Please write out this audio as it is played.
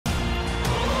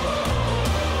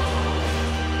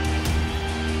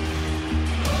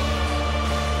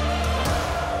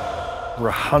We're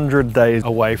 100 days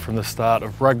away from the start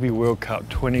of Rugby World Cup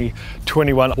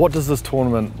 2021. What does this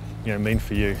tournament mean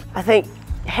for you? I think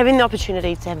having the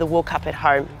opportunity to have the World Cup at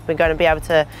home, we're going to be able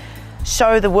to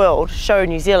show the world, show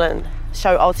New Zealand,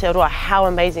 show Aotearoa how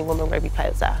amazing women rugby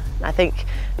players are. And I think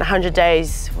in 100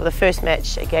 days for the first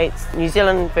match against New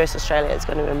Zealand versus Australia, it's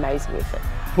going to be an amazing effort.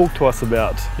 Talk to us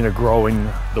about growing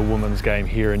the women's game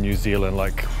here in New Zealand.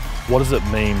 Like, what does it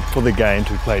mean for the game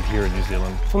to be played here in New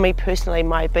Zealand? For me personally,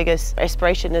 my biggest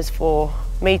aspiration is for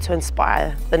me to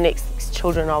inspire the next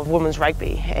children of women's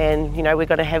rugby. And we're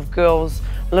going to have girls,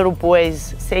 little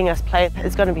boys seeing us play.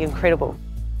 It's going to be incredible.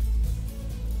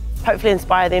 Hopefully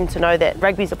inspire them to know that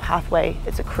rugby's a pathway,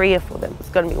 it's a career for them. It's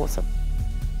going to be awesome.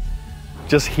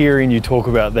 Just hearing you talk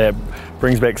about that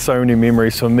brings back so many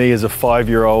memories for me as a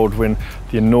 5-year-old when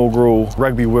the inaugural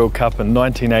Rugby World Cup in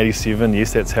 1987,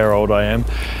 yes, that's how old I am,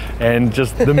 and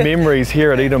just the memories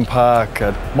here at Eden Park,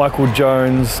 Michael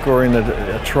Jones scoring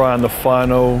a try in the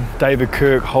final, David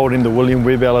Kirk holding the William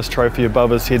Webb Ellis Trophy above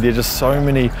his head. There are just so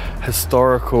many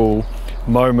historical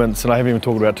moments, and I haven't even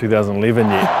talked about 2011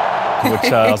 yet,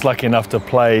 which I was lucky enough to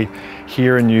play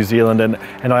here in New Zealand,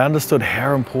 and I understood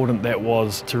how important that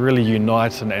was to really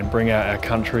unite and bring our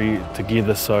country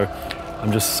together. So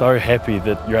I'm just so happy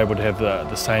that you're able to have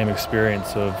the same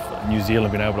experience of New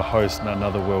Zealand being able to host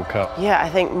another World Cup. Yeah, I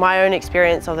think my own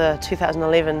experience of the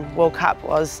 2011 World Cup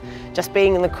was just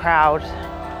being in the crowd.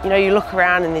 You look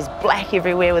around and there's black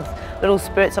everywhere with little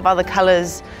spurts of other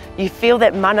colours. You feel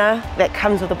that mana that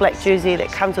comes with a black jersey, that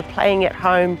comes with playing at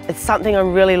home. It's something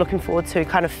I'm really looking forward to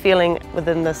kind of feeling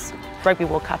within this Rugby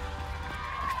World Cup.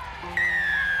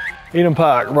 Eden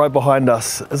Park, right behind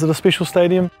us. Is it a special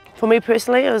stadium? For me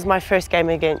personally, it was my first game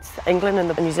against England in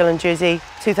the New Zealand jersey.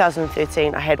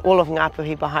 2013, I had all of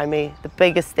Ngāpuhi behind me, the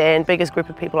biggest stand, biggest group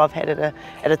of people I've had at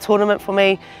a tournament for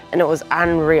me, and it was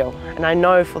unreal. And I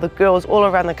know for the girls all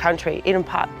around the country, Eden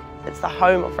Park, it's the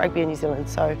home of rugby in New Zealand,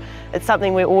 so it's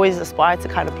something we always aspire to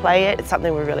kind of play at. It's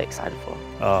something we're really excited for.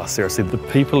 Oh, seriously, the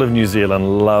people of New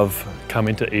Zealand love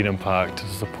coming to Eden Park to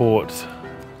support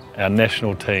our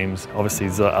national teams. Obviously,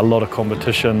 there's a lot of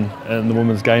competition in the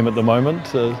women's game at the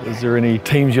moment. Is there any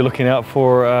teams you're looking out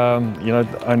for, only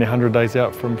 100 days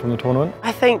out from the tournament?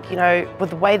 I think,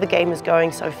 with the way the game is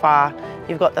going so far,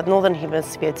 you've got the Northern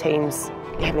Hemisphere teams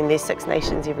having their Six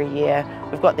Nations every year.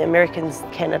 We've got the Americans,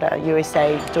 Canada,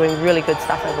 USA doing really good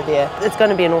stuff over there. It's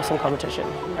going to be an awesome competition.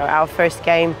 Our first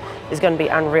game is going to be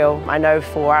unreal. I know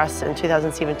for us in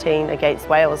 2017 against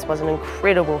Wales was an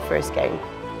incredible first game.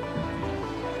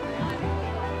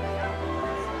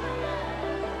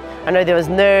 I know there was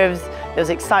nerves, there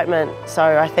was excitement,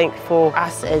 so I think for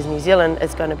us as New Zealand,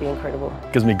 it's going to be incredible.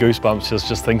 It gives me goosebumps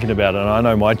just thinking about it, and I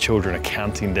know my children are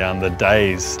counting down the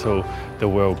days till the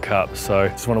World Cup, so I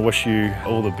just want to wish you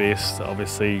all the best.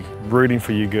 Obviously rooting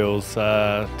for you girls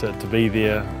to be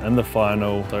there in the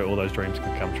final, so all those dreams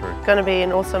can come true. It's going to be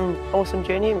an awesome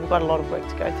journey, and we've got a lot of work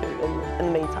to go through in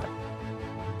the meantime.